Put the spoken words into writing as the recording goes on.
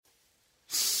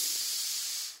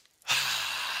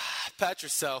Pat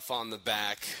yourself on the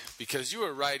back because you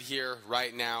are right here,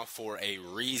 right now for a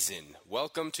reason.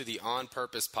 Welcome to the On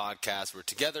Purpose podcast, where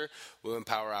together we'll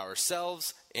empower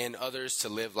ourselves and others to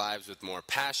live lives with more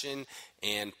passion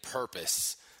and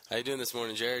purpose. How you doing this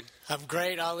morning, Jared? I'm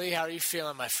great, Ali. How are you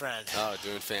feeling, my friend? Oh,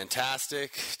 doing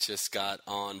fantastic. Just got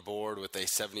on board with a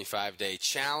 75-day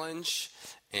challenge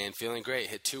and feeling great.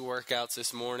 Hit 2 workouts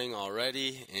this morning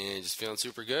already and just feeling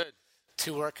super good.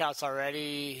 2 workouts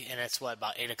already, and it's,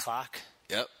 about 8 o'clock?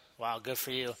 Yep. Wow, good for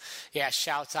you. Yeah,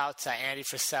 shouts out to Andy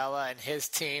Frisella and his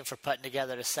team for putting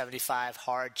together the 75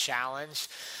 Hard Challenge.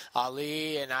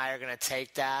 Ali and I are going to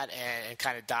take that and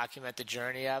kind of document the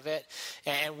journey of it.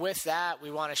 And with that, we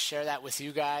want to share that with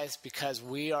you guys because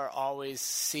we are always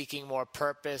seeking more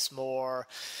purpose, more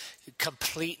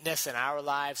completeness in our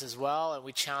lives as well, and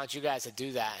we challenge you guys to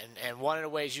do that. And one of the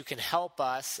ways you can help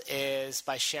us is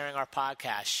by sharing our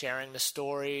podcast, sharing the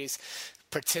stories,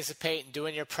 participate in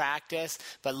doing your practice,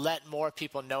 but let more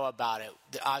people know about it.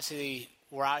 Obviously,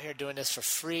 we're out here doing this for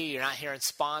free. You're not hearing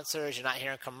sponsors. You're not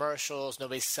hearing commercials.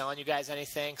 Nobody's selling you guys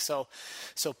anything. So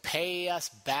pay us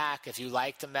back if you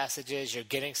like the messages. You're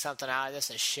getting something out of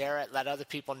this, and share it. Let other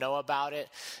people know about it.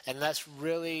 And let's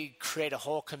really create a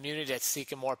whole community that's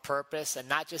seeking more purpose, and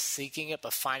not just seeking it,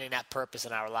 but finding that purpose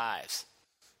in our lives.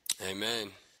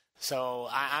 Amen. So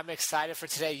I'm excited for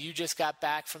today. You just got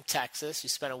back from Texas. You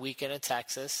spent a weekend in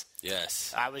Texas.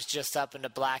 Yes. I was just up in the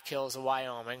Black Hills of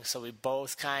Wyoming, so we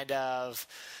both kind of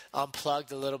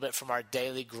unplugged a little bit from our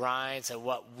daily grinds and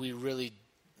what we really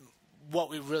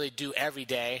do every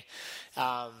day,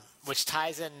 which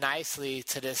ties in nicely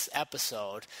to this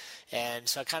episode. And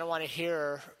so I kind of want to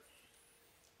hear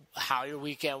how your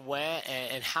weekend went,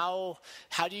 and how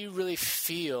do you really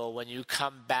feel when you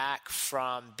come back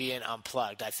from being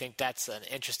unplugged? I think that's an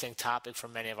interesting topic for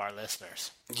many of our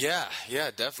listeners. Yeah,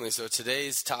 definitely. So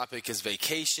today's topic is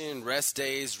vacation, rest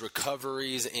days,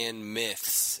 recoveries, and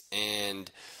myths. And,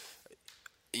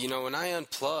 you know, when I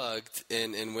unplugged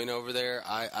and went over there,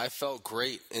 I felt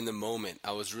great in the moment.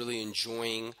 I was really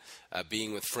enjoying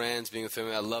being with friends, being with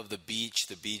family. I love the beach.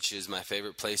 The beach is my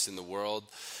favorite place in the world.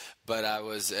 But I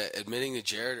was admitting to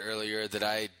Jared earlier that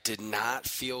I did not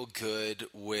feel good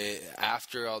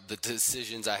after all the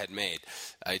decisions I had made.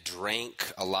 I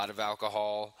drank a lot of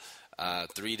alcohol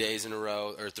 3 days in a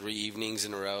row, or 3 evenings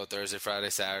in a row, Thursday,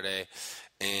 Friday, Saturday.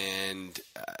 And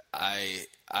I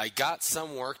got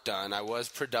some work done. I was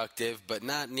productive, but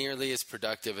not nearly as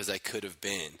productive as I could have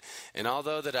been. And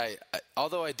although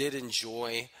I did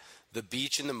enjoy the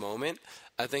beach in the moment,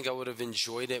 I think I would have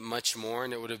enjoyed it much more,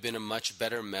 and it would have been a much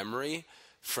better memory,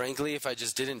 frankly, if I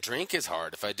just didn't drink as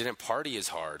hard, if I didn't party as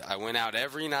hard. I went out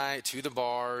every night to the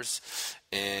bars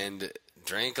and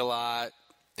drank a lot,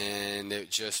 and it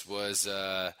just was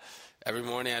every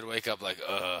morning I'd wake up like,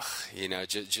 ugh, you know,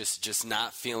 just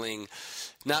not feeling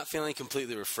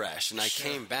completely refreshed. And I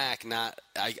came back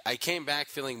I came back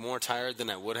feeling more tired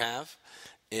than I would have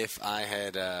if I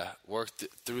had worked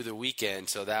through the weekend.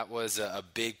 So that was a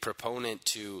big proponent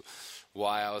to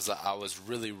why I was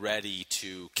really ready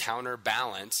to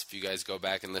counterbalance. If you guys go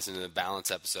back and listen to the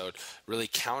balance episode, really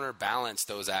counterbalance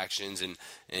those actions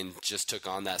and just took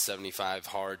on that 75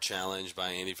 Hard Challenge by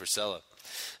Andy Frisella.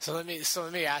 So let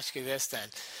me ask you this then.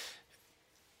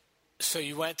 So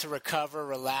you went to recover,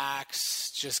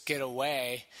 relax, just get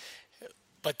away,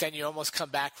 but then you almost come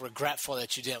back regretful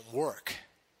that you didn't work.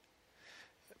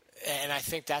 And I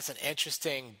think that's an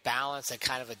interesting balance and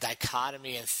kind of a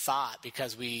dichotomy in thought,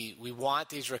 because we want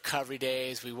these recovery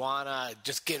days. We want to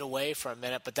just get away for a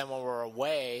minute, but then when we're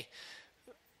away,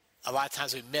 a lot of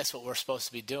times we miss what we're supposed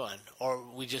to be doing, or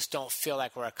we just don't feel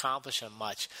like we're accomplishing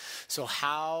much. So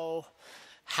how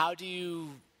do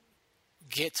you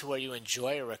get to where you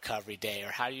enjoy a recovery day,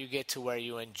 or how do you get to where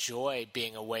you enjoy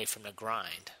being away from the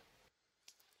grind?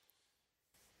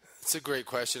 That's a great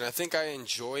question. I think I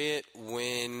enjoy it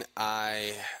when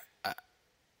I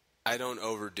don't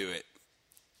overdo it.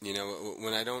 You know,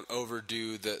 when I don't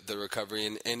overdo the recovery.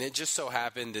 And it just so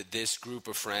happened that this group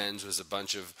of friends was a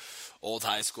bunch of old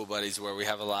high school buddies where we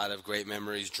have a lot of great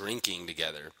memories drinking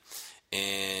together.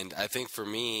 And I think for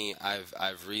me,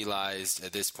 I've realized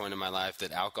at this point in my life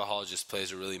that alcohol just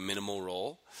plays a really minimal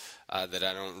role, that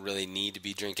I don't really need to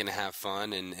be drinking to have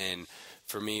fun. And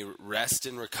for me, rest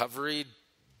and recovery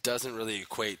doesn't really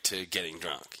equate to getting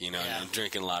drunk, you know, and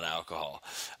drinking a lot of alcohol.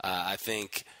 I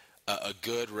think a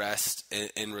good rest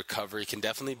and recovery can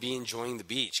definitely be enjoying the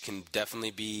beach, can definitely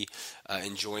be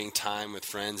enjoying time with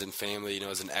friends and family. You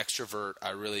know, as an extrovert, I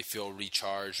really feel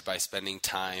recharged by spending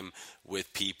time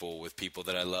with people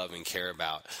that I love and care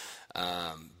about.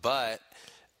 But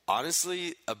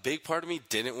honestly, a big part of me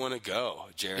didn't want to go,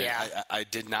 Jared. Yeah. I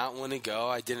did not want to go.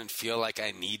 I didn't feel like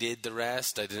I needed the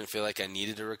rest. I didn't feel like I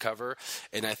needed to recover.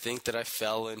 And I think that I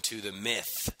fell into the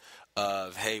myth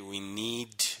of, hey, we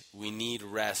need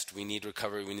rest, we need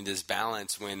recovery, we need this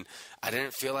balance, when I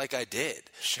didn't feel like I did.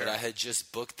 Sure. But I had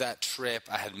just booked that trip.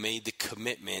 I had made the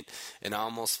commitment, and I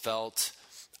almost felt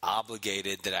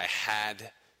obligated that I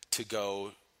had to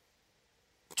go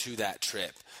to that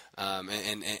trip.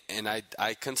 And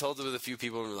I consulted with a few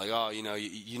people and were like, oh,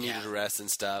 you needed a rest and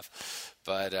stuff.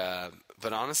 But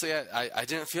honestly, I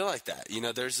didn't feel like that.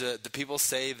 There's the people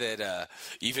say that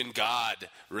even God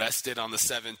rested on the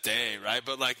seventh day, right?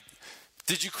 But like,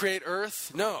 did you create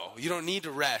Earth? No, you don't need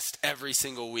to rest every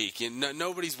single week.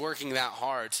 Nobody's working that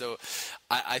hard. So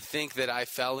I think that I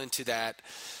fell into that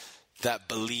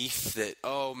belief that,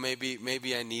 oh,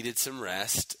 maybe I needed some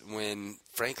rest, when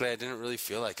frankly I didn't really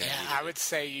feel like I needed I would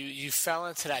say you fell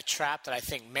into that trap that I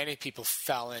think many people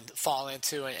fall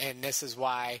into, and this is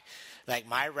why, like,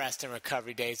 my rest and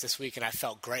recovery days this week, and I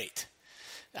felt great.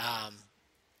 And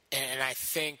I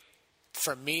think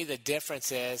for me the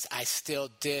difference is I still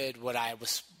did what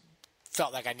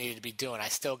felt like I needed to be doing. I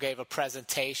still gave a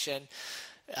presentation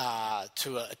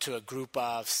to a group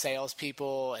of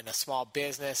salespeople in a small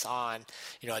business on,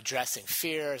 addressing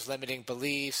fears, limiting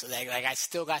beliefs. Like I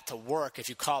still got to work, if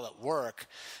you call it work,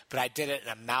 but I did it in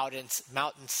a mountain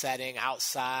setting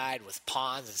outside with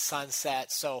ponds and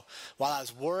sunsets. So while I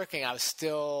was working, I was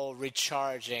still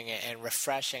recharging and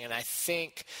refreshing. And I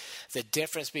think the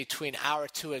difference between our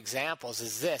two examples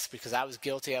is this, because I was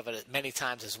guilty of it many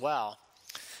times as well.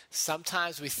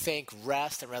 Sometimes we think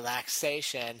rest and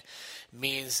relaxation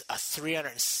means a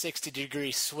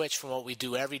 360-degree switch from what we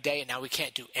do every day, and now we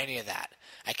can't do any of that.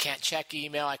 I can't check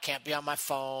email. I can't be on my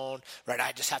phone, right?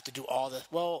 I just have to do all this.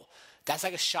 Well, that's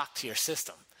like a shock to your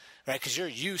system, right? Because you're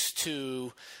used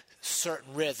to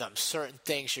certain rhythms, certain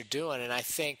things you're doing. And I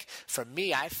think for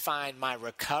me, I find my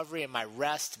recovery and my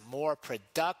rest more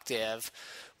productive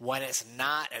when it's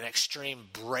not an extreme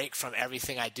break from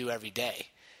everything I do every day.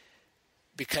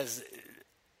 Because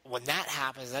when that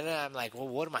happens, then I'm like, well,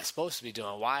 what am I supposed to be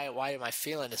doing? Why am I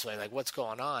feeling this way? Like, what's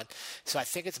going on? So I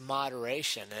think it's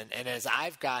moderation. And as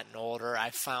I've gotten older,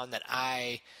 I've found that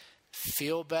I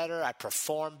feel better, I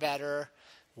perform better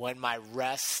when my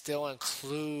rest still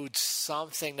includes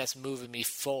something that's moving me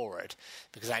forward.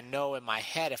 Because I know in my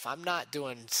head, if I'm not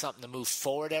doing something to move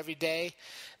forward every day,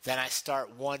 then I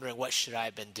start wondering, what should I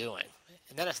have been doing?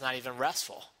 And then it's not even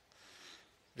restful,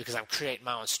 because I'm creating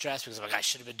my own stress, because I'm like, I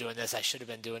should have been doing this, I should have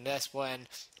been doing this. When,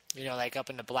 like up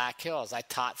in the Black Hills, I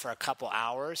taught for a couple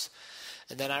hours,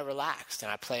 and then I relaxed,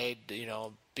 and I played,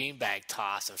 beanbag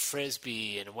toss and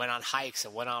frisbee, and went on hikes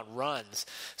and went on runs.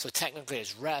 So technically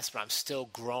it's rest, but I'm still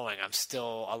growing. I'm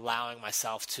still allowing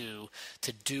myself to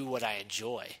do what I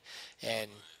enjoy. And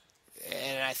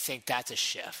I think that's a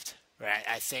shift, right?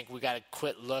 I think we got to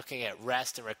quit looking at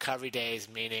rest and recovery days,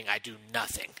 meaning I do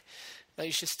nothing. Well,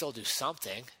 you should still do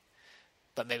something,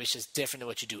 but maybe it's just different than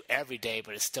what you do every day,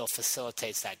 but it still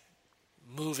facilitates that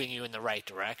moving you in the right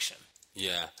direction.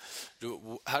 Yeah.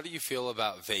 How do you feel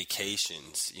about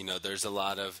vacations? There's a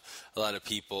lot of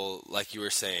people, like you were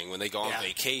saying, when they go on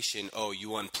vacation, you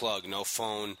unplug, no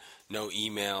phone, no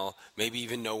email, maybe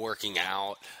even no working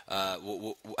out.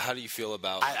 How do you feel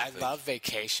about I love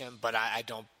vacation, but I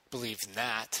don't believe in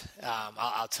that.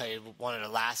 I'll tell you, one of the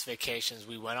last vacations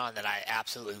we went on that I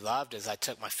absolutely loved is I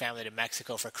took my family to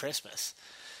Mexico for Christmas.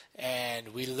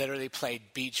 And we literally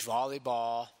played beach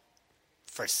volleyball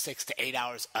for 6 to 8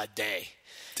 hours a day.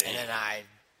 Damn. And then I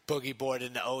boogie boarded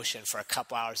in the ocean for a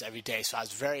couple hours every day. So I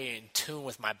was very in tune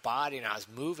with my body, and I was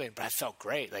moving, but I felt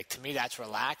great. Like, to me, that's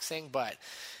relaxing, but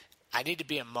I need to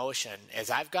be in motion. As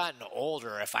I've gotten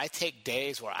older, if I take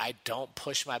days where I don't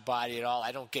push my body at all,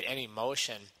 I don't get any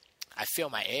motion, I feel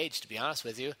my age, to be honest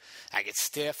with you. I get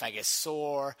stiff, I get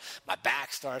sore, my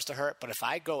back starts to hurt. But if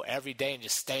I go every day and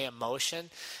just stay in motion,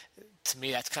 to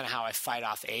me, that's kind of how I fight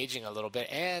off aging a little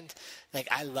bit. And, like,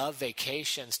 I love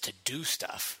vacations to do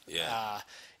stuff. Yeah.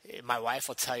 My wife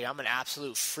will tell you I'm an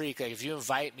absolute freak. Like, if you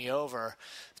invite me over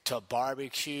to a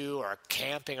barbecue or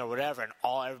camping or whatever, and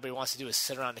all everybody wants to do is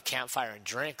sit around the campfire and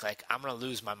drink, like, I'm going to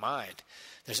lose my mind.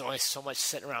 There's only so much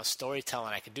sitting around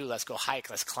storytelling I can do. Let's go hike.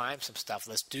 Let's climb some stuff.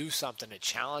 Let's do something that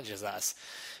challenges us.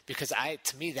 Because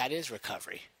to me, that is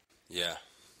recovery. Yeah.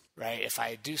 Right? If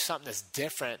I do something that's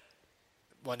different,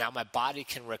 well, now my body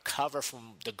can recover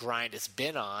from the grind it's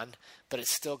been on, but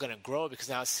it's still going to grow because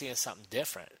now it's seeing something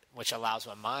different, which allows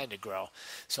my mind to grow.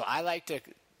 So I like to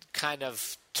kind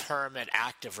of term it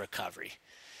active recovery.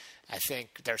 I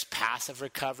think there's passive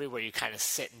recovery where you kind of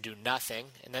sit and do nothing.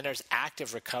 And then there's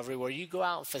active recovery where you go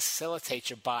out and facilitate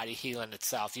your body healing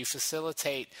itself. You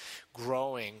facilitate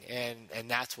growing, and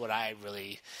that's what I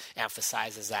really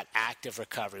emphasize is that active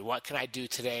recovery. What can I do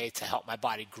today to help my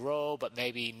body grow but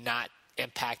maybe not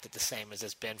impact it the same as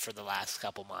it's been for the last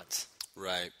couple months?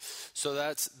 Right. So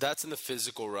that's in the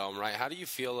physical realm, right? How do you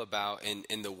feel about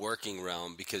in the working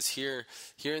realm? Because here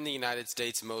in the United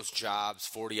States, most jobs,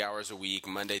 40 hours a week,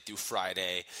 Monday through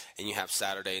Friday, and you have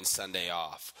Saturday and Sunday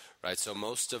off, right? So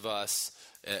most of us,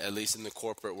 at least in the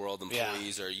corporate world,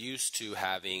 employees are used to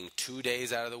having 2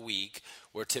 days out of the week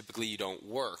where typically you don't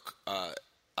work,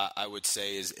 I would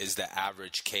say is the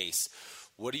average case.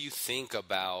 What do you think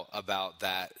about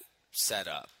that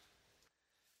setup?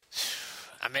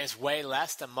 I mean, it's way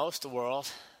less than most of the world.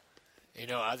 You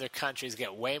know, other countries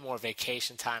get way more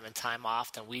vacation time and time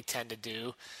off than we tend to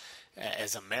do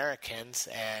as Americans,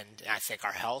 and I think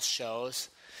our health shows.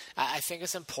 I think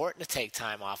it's important to take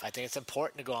time off. I think it's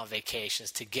important to go on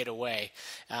vacations, to get away,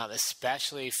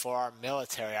 especially for our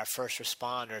military, our first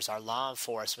responders, our law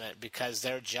enforcement, because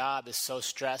their job is so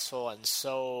stressful and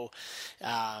so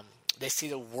they see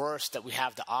the worst that we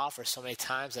have to offer so many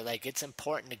times that, like, it's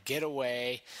important to get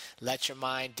away, let your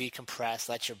mind decompress,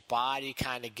 let your body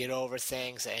kind of get over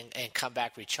things and come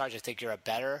back recharged. I think you're a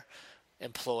better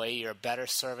employee, you're a better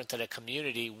servant to the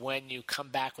community when you come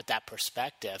back with that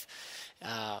perspective.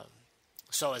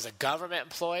 So as a government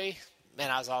employee, man,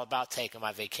 I was all about taking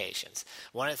my vacations.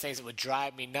 One of the things that would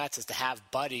drive me nuts is to have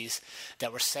buddies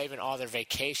that were saving all their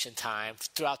vacation time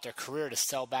throughout their career to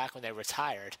sell back when they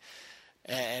retired.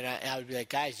 And I would be like,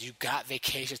 guys, you got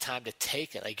vacation time to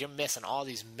take it. Like, you're missing all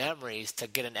these memories to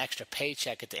get an extra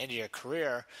paycheck at the end of your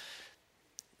career.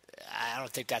 I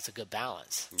don't think that's a good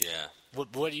balance. Yeah.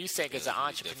 What do you think as an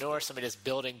entrepreneur, somebody that's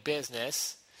building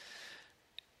business,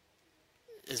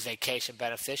 is vacation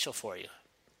beneficial for you?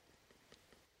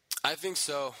 I think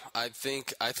so. I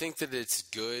think that it's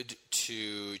good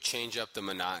to change up the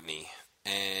monotony,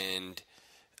 and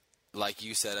like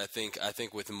you said, I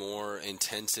think with more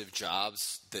intensive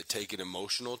jobs that take an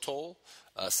emotional toll,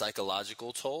 a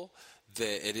psychological toll,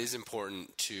 that it is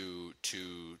important to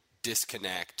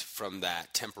disconnect from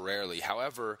that temporarily.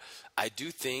 However, I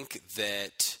do think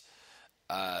that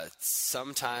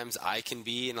sometimes I can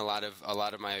be, and a lot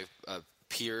of my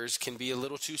peers can be a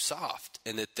little too soft,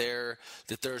 and that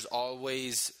there's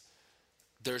always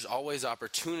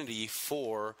opportunity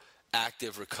for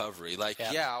active recovery. Like,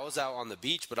 yeah, I was out on the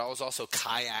beach, but I was also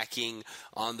kayaking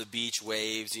on the beach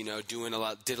waves, you know,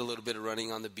 did a little bit of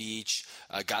running on the beach,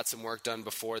 got some work done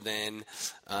before then.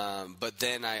 But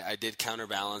then I did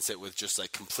counterbalance it with just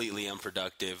like completely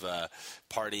unproductive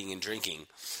partying and drinking,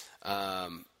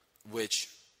 which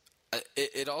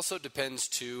it also depends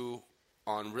too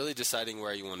on really deciding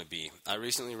where you want to be. I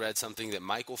recently read something that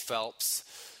Michael Phelps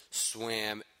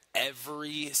swam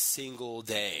every single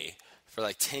day for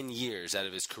like 10 years out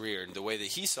of his career. And the way that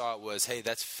he saw it was, hey,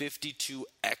 that's 52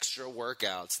 extra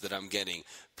workouts that I'm getting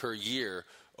per year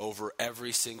over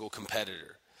every single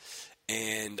competitor.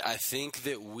 And I think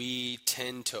that we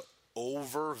tend to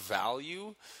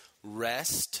overvalue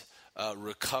rest,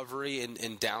 recovery,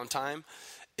 and downtime,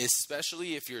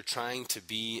 especially if you're trying to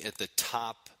be at the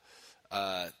top,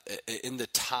 in the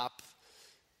top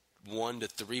 1 to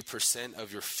 3%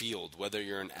 of your field, whether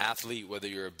you're an athlete, whether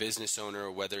you're a business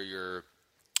owner, whether you're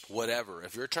whatever.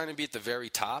 If you're trying to be at the very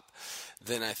top,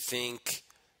 then I think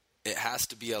it has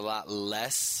to be a lot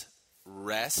less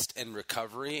rest and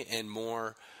recovery and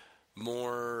more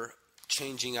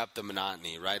changing up the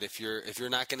monotony, right? If you're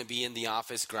not going to be in the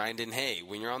office grinding, hey,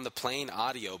 when you're on the plane,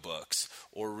 audiobooks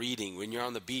or reading. When you're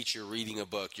on the beach, you're reading a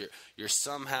book. You're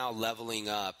somehow leveling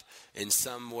up in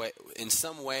some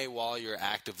way while you're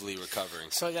actively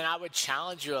recovering. So then I would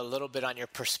challenge you a little bit on your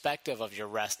perspective of your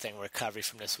resting recovery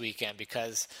from this weekend,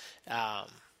 because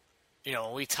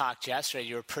when we talked yesterday,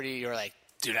 you were like,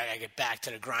 dude, I got to get back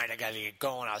to the grind. I got to get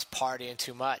going. I was partying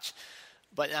too much.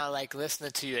 But now, like,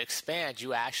 listening to you expand,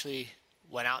 you actually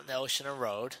went out in the ocean and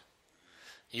rode.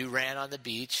 You ran on the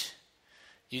beach.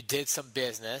 You did some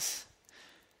business,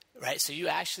 right? So you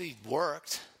actually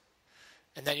worked,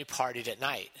 and then you partied at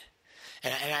night.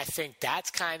 And I think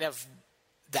that's kind of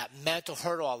that mental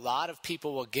hurdle a lot of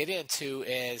people will get into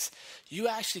is you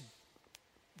actually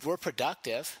were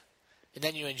productive, and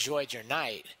then you enjoyed your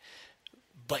night,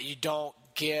 but you don't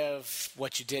give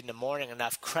what you did in the morning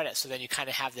enough credit. So then you kind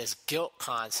of have this guilt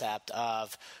concept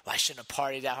of, well, I shouldn't have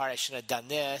partied that hard. I shouldn't have done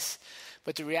this.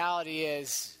 But the reality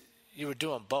is you were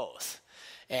doing both.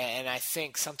 And I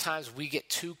think sometimes we get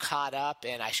too caught up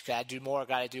in I got to do more,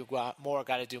 got to do more,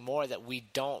 got to do more, that we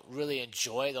don't really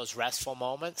enjoy those restful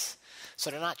moments.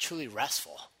 So they're not truly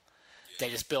restful. They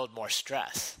just build more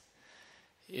stress.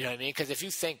 You know what I mean? Because if you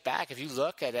think back, if you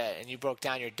look at it and you broke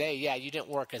down your day, yeah, you didn't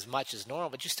work as much as normal,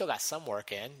 but you still got some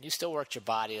work in. You still worked your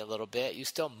body a little bit. You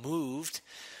still moved.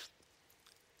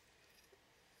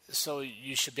 So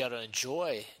you should be able to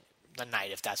enjoy the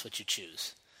night if that's what you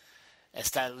choose.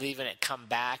 Instead of leaving it come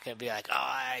back and be like,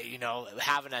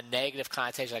 having a negative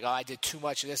connotation, like, I did too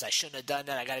much of this. I shouldn't have done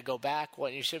that. I got to go back.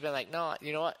 Well, you should have been like, no,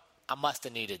 you know what? I must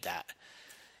have needed that.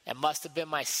 It must have been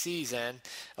my season.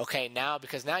 Okay, now,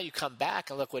 because now you come back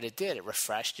and look what it did. It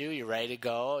refreshed you. You're ready to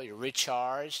go. You're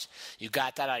recharged. You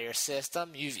got that out of your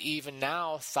system. You've even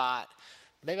now thought,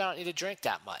 maybe I don't need to drink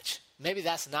that much. Maybe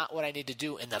that's not what I need to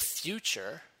do in the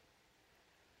future.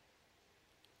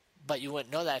 But you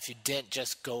wouldn't know that if you didn't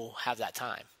just go have that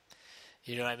time.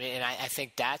 You know what I mean? And I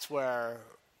think that's where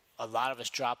a lot of us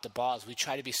drop the ball is we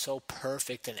try to be so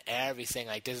perfect in everything.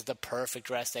 Like, this is the perfect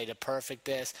rest day, the perfect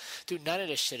this. Dude, none of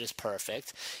this shit is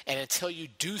perfect. And until you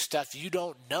do stuff, you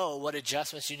don't know what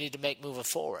adjustments you need to make moving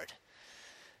forward.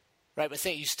 Right? But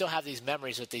think, you still have these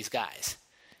memories with these guys.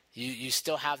 You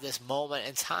still have this moment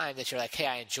in time that you're like, hey,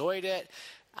 I enjoyed it.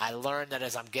 I learned that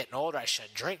as I'm getting older, I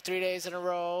shouldn't drink 3 days in a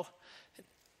row.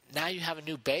 Now you have a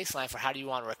new baseline for how do you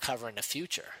want to recover in the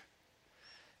future.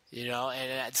 You know, and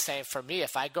that's the same for me.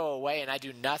 If I go away and I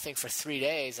do nothing for 3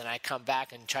 days and I come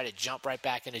back and try to jump right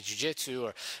back into jiu-jitsu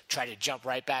or try to jump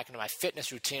right back into my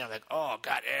fitness routine, I'm like, oh,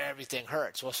 God, everything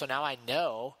hurts. Well, so now I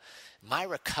know my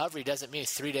recovery doesn't mean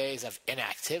 3 days of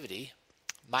inactivity.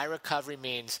 My recovery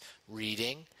means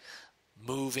reading,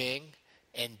 moving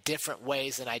in different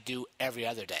ways than I do every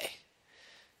other day.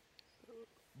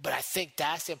 But I think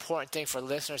that's the important thing for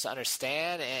listeners to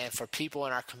understand and for people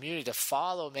in our community to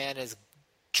follow, man, is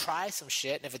try some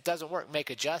shit. And if it doesn't work, make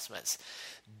adjustments.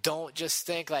 Don't just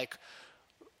think like,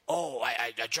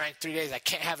 I drank 3 days. I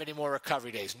can't have any more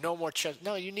recovery days. No more trips.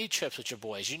 No, you need trips with your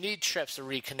boys. You need trips to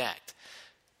reconnect.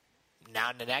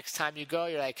 Now, the next time you go,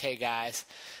 you're like, hey, guys,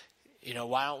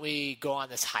 why don't we go on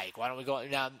this hike? Why don't we go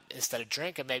now instead of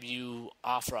drinking? Maybe you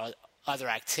offer other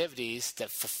activities that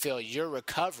fulfill your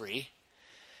recovery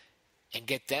and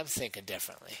get them thinking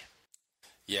differently.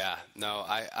 Yeah, no,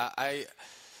 I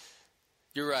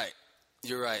you're right.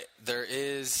 You're right. There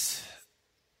is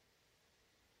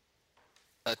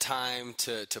a time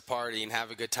to party and have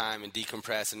a good time and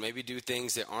decompress and maybe do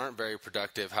things that aren't very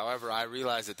productive. However, I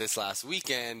realized that this last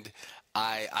weekend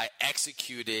I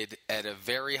executed at a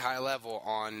very high level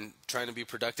on trying to be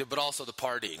productive, but also the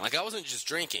partying. Like, I wasn't just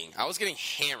drinking. I was getting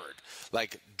hammered,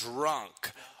 like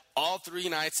drunk, all 3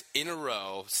 nights in a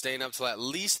row, staying up till at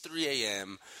least 3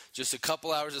 a.m., just a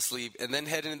couple hours of sleep, and then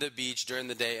heading to the beach during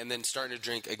the day, and then starting to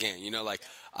drink again.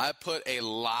 I put a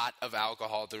lot of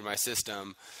alcohol through my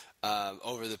system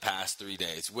over the past 3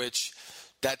 days, which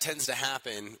that tends to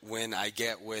happen when I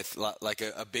get with like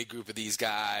a big group of these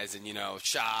guys and,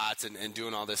 shots and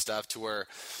doing all this stuff to where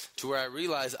I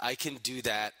realize I can do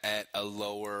that at a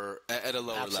lower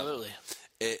level. Absolutely.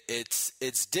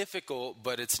 It's difficult,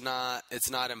 but it's not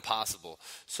impossible.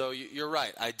 So you're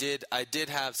right. I did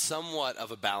have somewhat of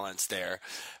a balance there,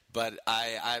 but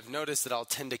I've noticed that I'll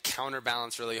tend to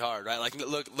counterbalance really hard, right? Like,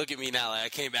 look at me now. Like, I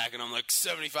came back and I'm like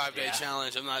 75-day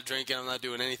challenge. I'm not drinking. I'm not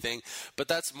doing anything. But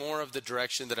that's more of the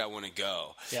direction that I want to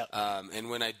go. Yep. And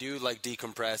when I do like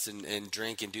decompress and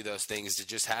drink and do those things, to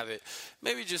just have it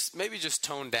maybe just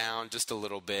tone down just a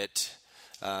little bit.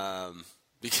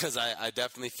 Because I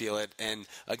definitely feel it. And,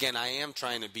 again, I am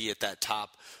trying to be at that top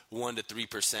 1% to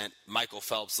 3% Michael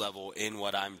Phelps level in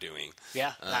what I'm doing.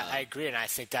 Yeah, I agree, and I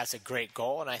think that's a great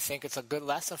goal, and I think it's a good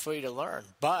lesson for you to learn.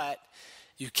 But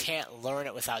you can't learn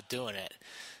it without doing it.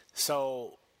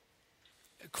 So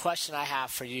the question I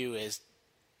have for you is,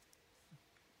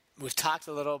 we've talked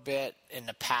a little bit in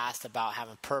the past about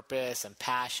having purpose and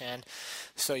passion.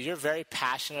 So you're very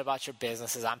passionate about your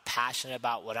businesses. I'm passionate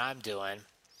about what I'm doing.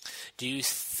 Do you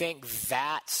think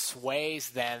that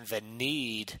sways then the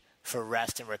need for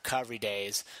rest and recovery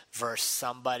days versus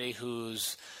somebody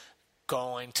who's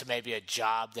going to maybe a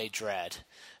job they dread,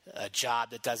 a job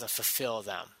that doesn't fulfill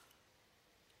them,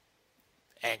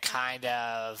 and kind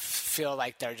of feel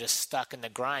like they're just stuck in the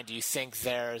grind? Do you think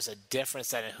there's a difference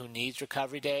then in who needs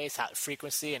recovery days, how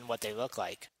frequency, and what they look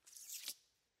like?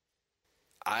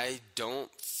 I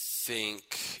don't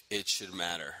think it should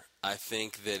matter. I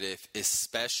think that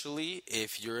especially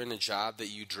if you're in a job that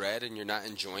you dread and you're not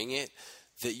enjoying it,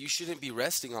 that you shouldn't be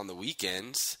resting on the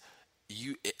weekends.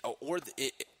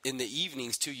 In the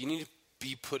evenings too. You need to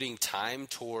be putting time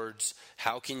towards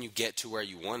how can you get to where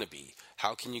you want to be.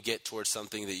 How can you get towards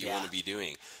something that you want to be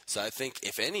doing? So I think,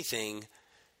 if anything,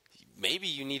 maybe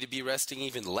you need to be resting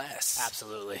even less.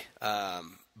 Absolutely.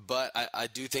 But I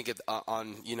do think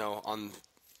on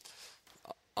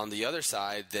the other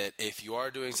side, that if you are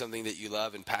doing something that you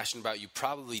love and passionate about, you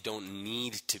probably don't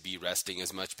need to be resting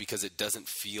as much because it doesn't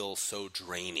feel so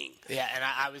draining. Yeah, and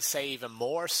I would say even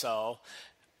more so,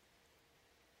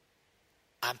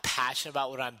 I'm passionate about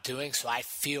what I'm doing, so I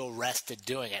feel rested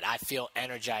doing it. I feel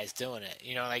energized doing it.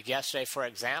 Like yesterday, for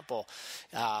example,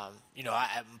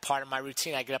 part of my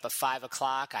routine, I get up at 5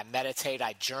 o'clock, I meditate,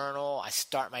 I journal, I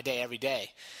start my day every day.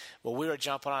 Well, we were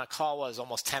jumping on a call, it was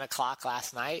almost 10 o'clock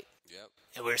last night. Yep.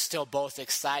 And we were still both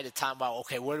excited, talking about,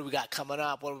 okay, what do we got coming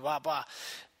up, blah, blah, blah.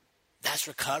 That's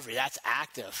recovery. That's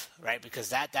active, right? Because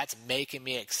that's making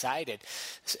me excited.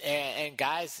 And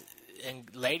guys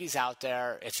and ladies out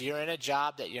there, if you're in a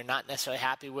job that you're not necessarily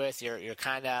happy with, you're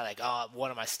kind of like, oh, what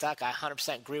am I stuck? I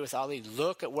 100% agree with Ali.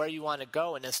 Look at where you want to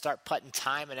go and then start putting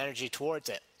time and energy towards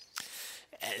it.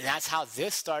 And that's how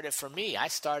this started for me. I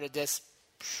started this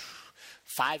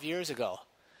 5 years ago.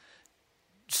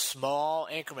 Small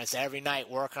increments every night,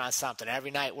 working on something,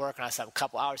 a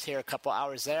couple hours here, a couple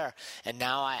hours there. And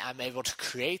now I'm able to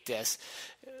create this.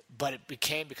 But it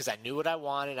became because I knew what I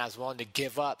wanted. I was willing to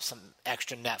give up some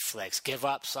extra Netflix, give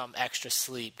up some extra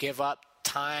sleep, give up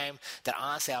time that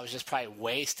honestly I was just probably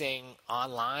wasting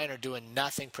online or doing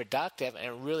nothing productive,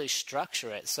 and really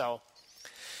structure it. So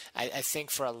I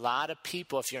think for a lot of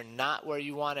people, if you're not where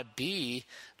you want to be,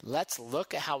 let's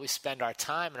look at how we spend our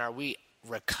time, and are we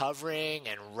recovering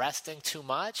and resting too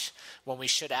much when we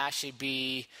should actually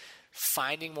be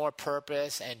finding more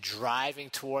purpose and driving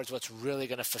towards what's really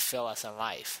going to fulfill us in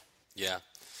life. Yeah,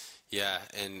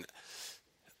 and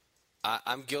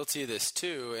I'm guilty of this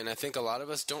too, and I think a lot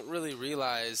of us don't really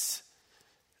realize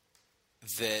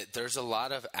that there's a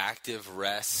lot of active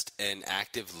rest and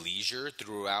active leisure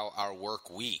throughout our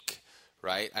work week.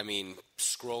 Right? I mean,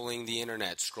 scrolling the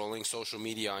internet, scrolling social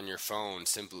media on your phone,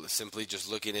 simply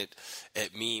just looking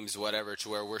at memes, whatever, to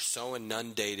where we're so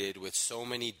inundated with so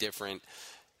much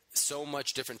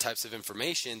different types of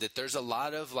information that there's a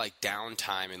lot of like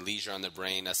downtime and leisure on the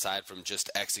brain aside from just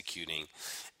executing.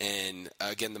 And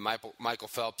again, the Michael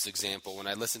Phelps example, when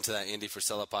I listened to that Andy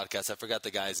Frisella podcast, I forgot the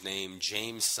guy's name,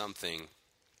 James something.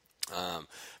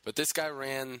 But this guy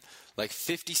ran like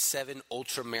 57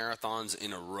 ultra marathons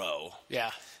in a row.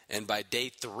 Yeah. And by day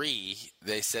 3,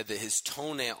 they said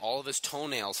that all of his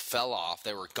toenails fell off.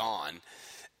 They were gone.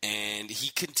 And he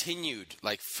continued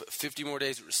like 50 more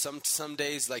days, some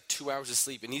days like 2 hours of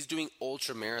sleep. And he's doing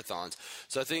ultra marathons.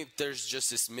 So I think there's just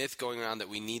this myth going around that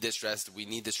we need this rest, we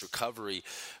need this recovery.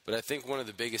 But I think one of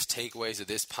the biggest takeaways of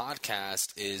this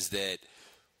podcast is that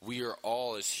we are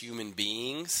all, as human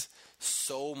beings,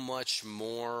 so much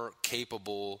more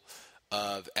capable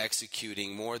of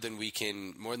executing more than we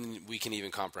can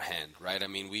even comprehend, right? I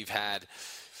mean, we've had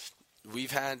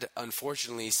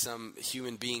unfortunately some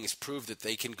human beings prove that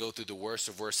they can go through the worst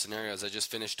of worst scenarios. I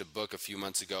just finished a book a few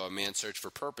months ago, A Man's Search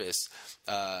for Purpose,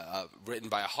 written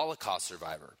by a Holocaust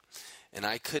survivor. And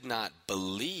I could not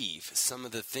believe some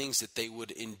of the things that they would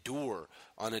endure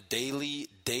on a daily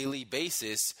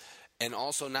basis. And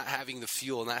also not having the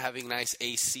fuel, not having nice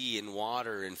AC and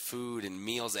water and food and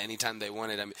meals anytime they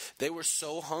wanted. I mean, they were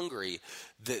so hungry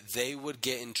that they would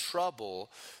get in trouble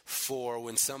for,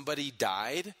 when somebody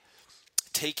died,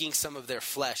 taking some of their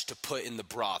flesh to put in the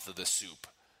broth of the soup.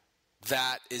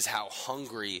 That is how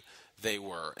hungry they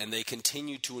were, and they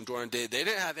continued to endure. And they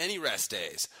didn't have any rest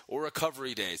days or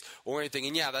recovery days or anything.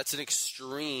 And yeah, that's an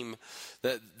extreme.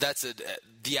 That's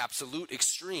the absolute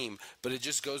extreme. But it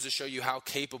just goes to show you how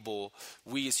capable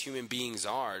we as human beings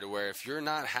are. To where if you're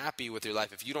not happy with your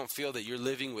life, if you don't feel that you're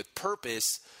living with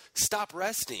purpose, stop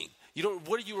resting.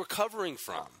 What are you recovering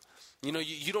from?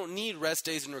 You don't need rest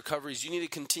days and recoveries. You need to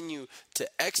continue to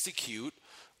execute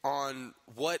on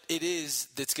what it is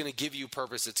that's going to give you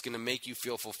purpose, that's going to make you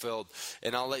feel fulfilled.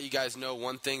 And I'll let you guys know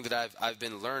one thing that I've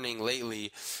been learning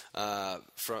lately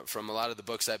from a lot of the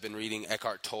books I've been reading,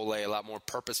 Eckhart Tolle, a lot more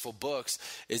purposeful books,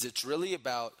 is it's really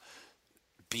about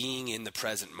being in the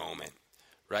present moment,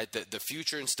 right? The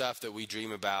future and stuff that we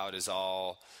dream about is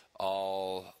all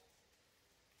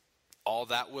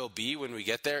that will be when we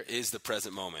get there is the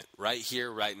present moment, right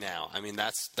here, right now. I mean,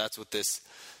 that's what this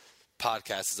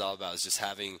podcast is all about, is just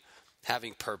having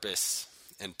purpose,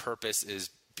 and purpose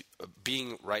is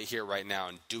being right here, right now,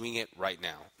 and doing it right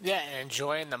now. Yeah, and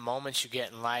enjoying the moments you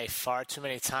get in life. Far too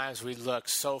many times we look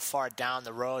so far down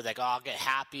the road, like, oh, I'll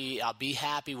be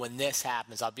happy when this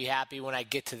happens. I'll be happy when I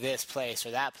get to this place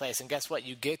or that place. And guess what?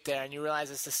 You get there and you realize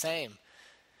it's the same.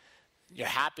 your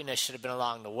happiness should have been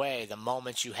along the way, the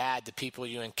moments you had, the people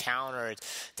you encountered,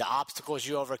 the obstacles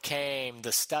you overcame,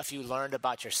 the stuff you learned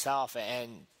about yourself.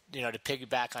 And, to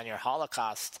piggyback on your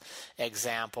Holocaust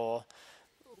example,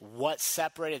 what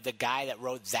separated the guy that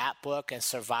wrote that book and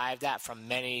survived that from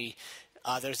many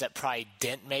others that probably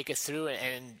didn't make it through,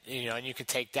 and you can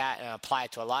take that and apply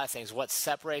it to a lot of things. What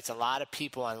separates a lot of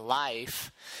people in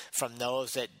life from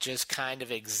those that just kind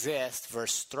of exist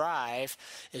versus thrive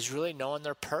is really knowing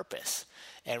their purpose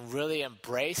and really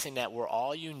embracing that we're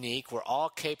all unique, we're all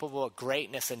capable of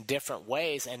greatness in different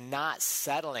ways, and not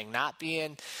settling, not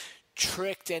being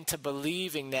tricked into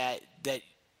believing that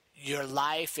your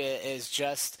life is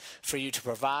just for you to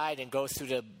provide and go through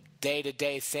the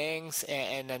day-to-day things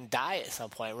and then die at some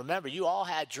point. Remember, you all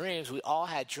had dreams. We all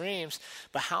had dreams.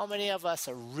 But how many of us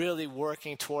are really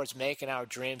working towards making our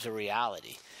dreams a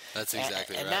reality? That's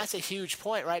exactly right. And that's a huge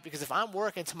point, right? Because if I'm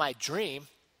working to my dream,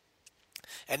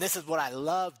 and this is what I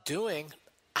love doing,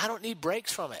 I don't need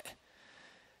breaks from it.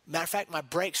 Matter of fact, my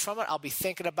breaks from it, I'll be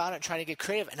thinking about it and trying to get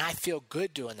creative, and I feel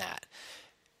good doing that.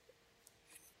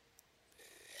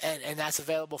 And that's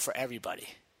available for everybody.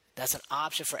 That's an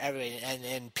option for everybody.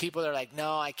 And people are like,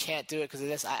 no, I can't do it because of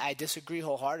this. I disagree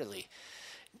wholeheartedly.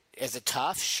 Is it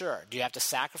tough? Sure. Do you have to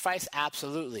sacrifice?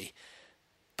 Absolutely.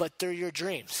 But they're your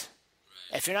dreams.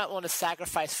 If you're not willing to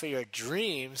sacrifice for your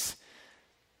dreams,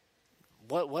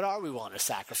 what are we willing to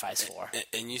sacrifice for?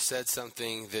 And you said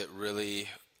something that really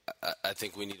I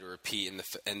think we need to repeat,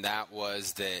 and that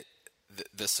was that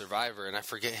the survivor, and I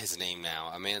forget his name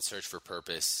now, A Man's Search for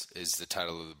Purpose is the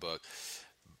title of the book.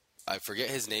 I forget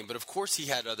his name, but of course he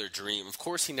had other dreams. Of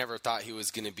course he never thought he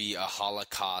was going to be a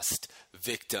Holocaust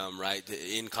victim, right,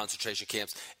 in concentration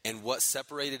camps. And what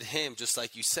separated him, just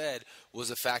like you said, was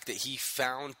the fact that he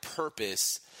found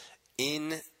purpose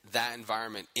in that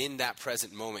environment, in that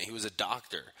present moment. He was a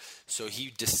doctor. So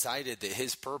he decided that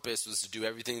his purpose was to do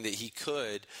everything that he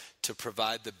could to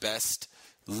provide the best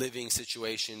living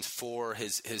situations for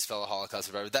his fellow Holocaust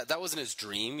survivors. That wasn't his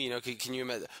dream, can you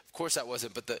imagine? Of course that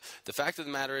wasn't, but the fact of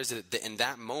the matter is that in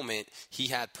that moment he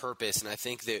had purpose. And I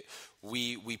think that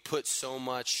we put so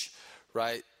much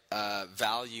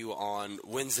value on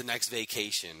when's the next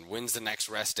vacation, when's the next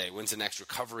rest day, when's the next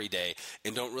recovery day,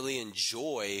 and don't really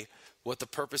enjoy what the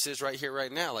purpose is right here,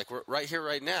 right now. Like we're right here,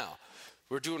 right now.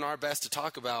 We're doing our best to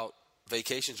talk about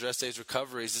vacations, rest days,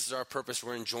 recoveries. This is our purpose.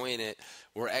 We're enjoying it.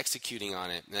 We're executing on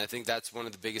it. And I think that's one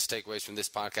of the biggest takeaways from this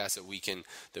podcast that we can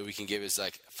give is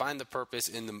like find the purpose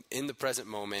in the present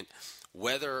moment,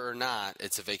 whether or not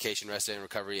it's a vacation, rest day, and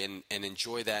recovery, and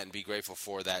enjoy that and be grateful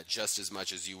for that just as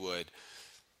much as you would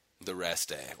the rest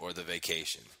day or the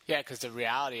vacation. Yeah, because the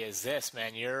reality is this,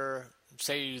 man.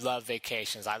 Say you love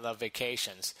vacations. I love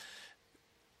vacations.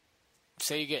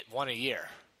 Say you get one a year,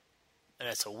 and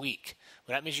it's a week.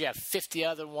 Well, that means you have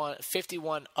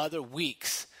 51 other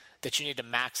weeks that you need to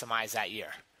maximize that year.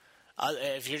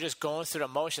 If you're just going through the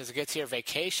motions to get to your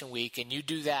vacation week and you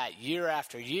do that year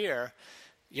after year,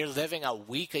 you're living a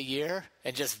week a year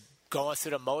and just going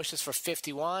through the motions for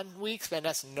 51 weeks, man,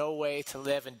 that's no way to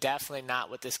live and definitely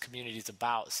not what this community is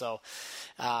about. So,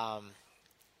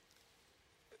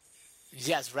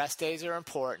 yes, rest days are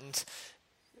important.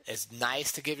 It's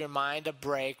nice to give your mind a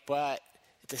break, but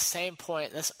at the same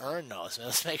point, let's earn those.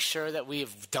 Let's make sure that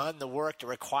we've done the work that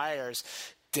requires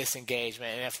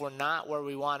disengagement. And if we're not where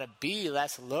we want to be,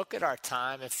 let's look at our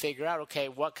time and figure out, okay,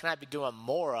 what can I be doing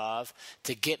more of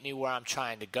to get me where I'm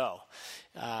trying to go?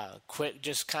 Quit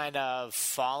just kind of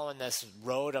following this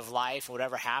road of life.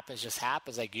 Whatever happens, just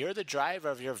happens. Like, you're the driver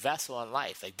of your vessel in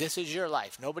life. Like, this is your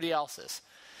life. Nobody else's.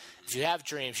 If you have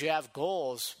dreams, you have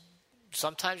goals,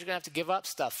 sometimes you're going to have to give up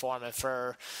stuff for them. And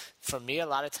for me, a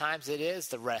lot of times it is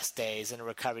the rest days and the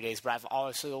recovery days. But I've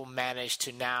also managed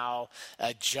to now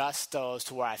adjust those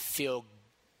to where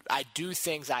I do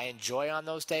things I enjoy on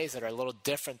those days that are a little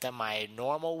different than my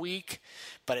normal week.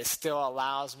 But it still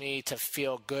allows me to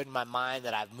feel good in my mind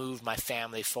that I've moved my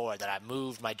family forward, that I've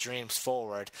moved my dreams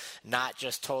forward, not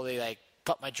just totally like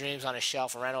put my dreams on a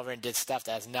shelf and ran over and did stuff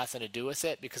that has nothing to do with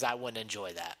it, because I wouldn't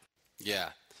enjoy that.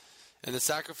 Yeah. And the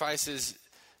sacrifices,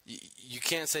 you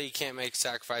can't say you can't make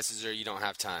sacrifices or you don't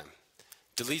have time.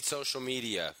 Delete social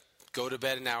media. Go to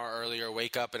bed an hour earlier.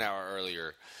 Wake up an hour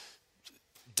earlier.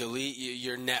 Delete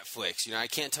your Netflix. I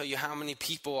can't tell you how many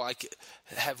people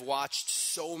have watched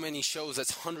so many shows.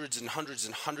 That's hundreds and hundreds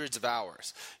and hundreds of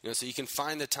hours. So you can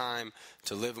find the time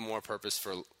to live a more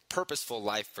purposeful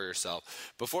life for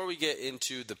yourself. Before we get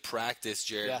into the practice,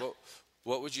 Jared,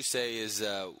 what would you say is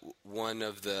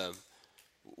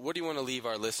what do you want to leave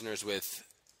our listeners with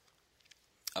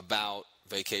about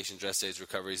vacation, rest days,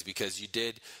 recoveries, because you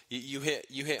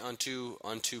hit on two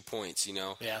points,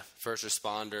 Yeah. first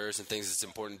responders and things that's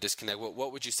important to disconnect.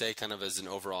 What would you say kind of as an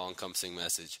overall encompassing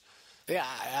message? Yeah,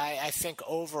 I think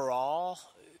overall,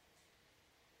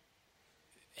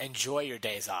 enjoy your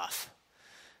days off,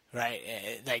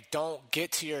 right? Like, don't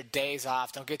get to your days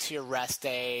off, don't get to your rest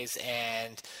days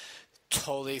and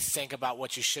totally think about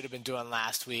what you should have been doing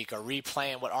last week or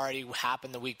replaying what already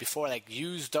happened the week before. Like,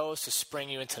 use those to spring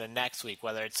you into the next week,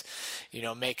 whether it's,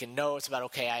 making notes about,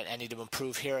 okay, I need to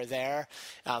improve here or there.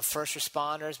 First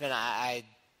responders, man, I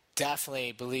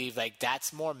definitely believe like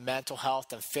that's more mental health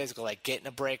than physical, like getting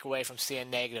a break away from seeing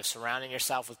negative, surrounding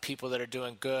yourself with people that are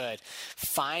doing good,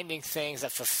 finding things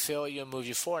that fulfill you and move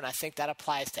you forward. And I think that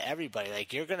applies to everybody.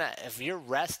 Like, if your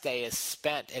rest day is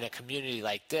spent in a community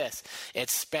like this,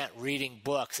 it's spent reading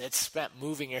books, it's spent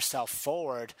moving yourself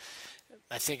forward,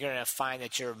 I think you're going to find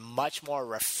that you're much more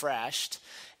refreshed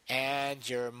and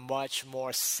you're much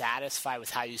more satisfied with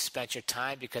how you spent your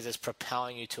time because it's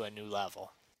propelling you to a new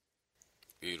level.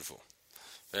 Beautiful.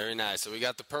 Very nice. So we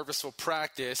got the purposeful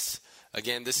practice.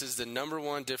 Again, this is the number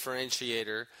one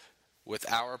differentiator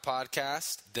with our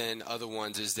podcast than other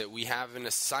ones, is that we have an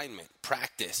assignment,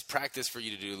 practice for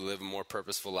you to do to live a more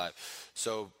purposeful life.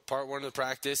 So part one of the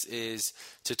practice is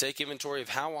to take inventory of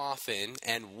how often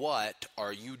and what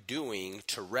are you doing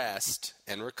to rest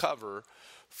and recover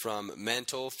from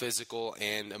mental, physical,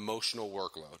 and emotional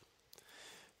workload.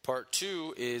 Part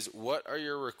two is, what are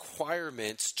your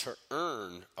requirements to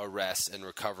earn a rest and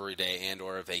recovery day and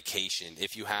or a vacation?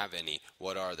 If you have any,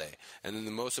 what are they? And then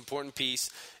the most important piece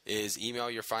is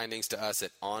email your findings to us at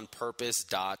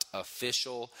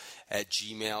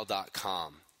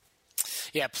onpurpose.official@gmail.com.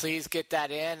 Yeah, please get that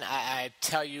in. I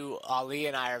tell you, Ali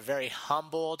and I are very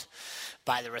humbled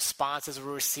by the responses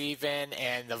we're receiving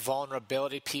and the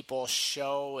vulnerability people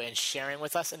show in sharing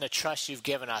with us and the trust you've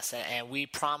given us. And we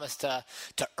promise to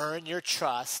earn your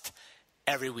trust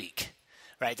every week.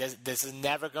 Right? This is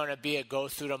never going to be a go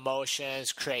through the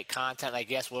motions, create content.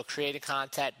 Like, yes, we'll create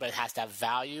content, but it has to have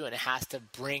value and it has to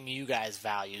bring you guys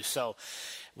value. So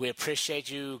we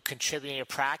appreciate you contributing your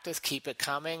practice. Keep it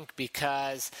coming,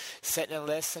 because sitting and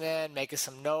listening, making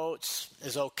some notes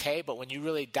is okay, but when you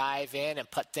really dive in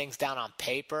and put things down on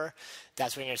paper,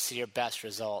 that's when you're going to see your best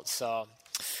results. So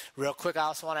real quick, I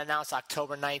also want to announce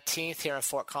October 19th here in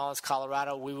Fort Collins,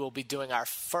 Colorado, we will be doing our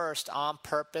first On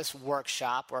Purpose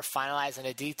workshop. We're finalizing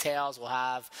the details. We'll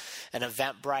have an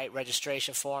Eventbrite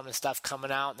registration form and stuff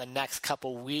coming out in the next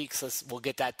couple weeks. We'll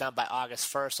get that done by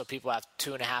August 1st, so people have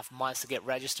 2.5 months to get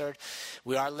registered.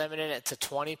 We are limiting it to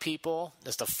 20 people.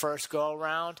 It's the first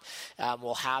go-around.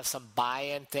 We'll have some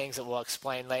buy-in things that we'll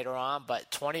explain later on, but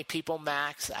 20 people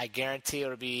max. I guarantee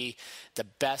it'll be the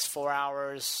best 4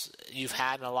 hours you've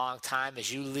had in a long time,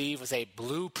 as you leave with a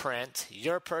blueprint,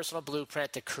 your personal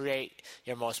blueprint to create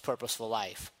your most purposeful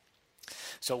life.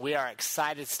 So we are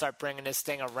excited to start bringing this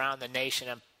thing around the nation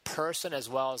in person as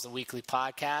well as the weekly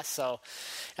podcast. So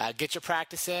get your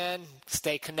practice in,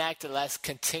 stay connected. Let's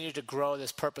continue to grow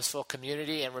this purposeful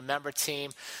community. And remember,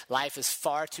 team, life is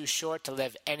far too short to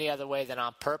live any other way than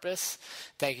on purpose.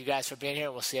 Thank you guys for being here,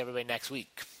 and we'll see everybody next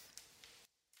week.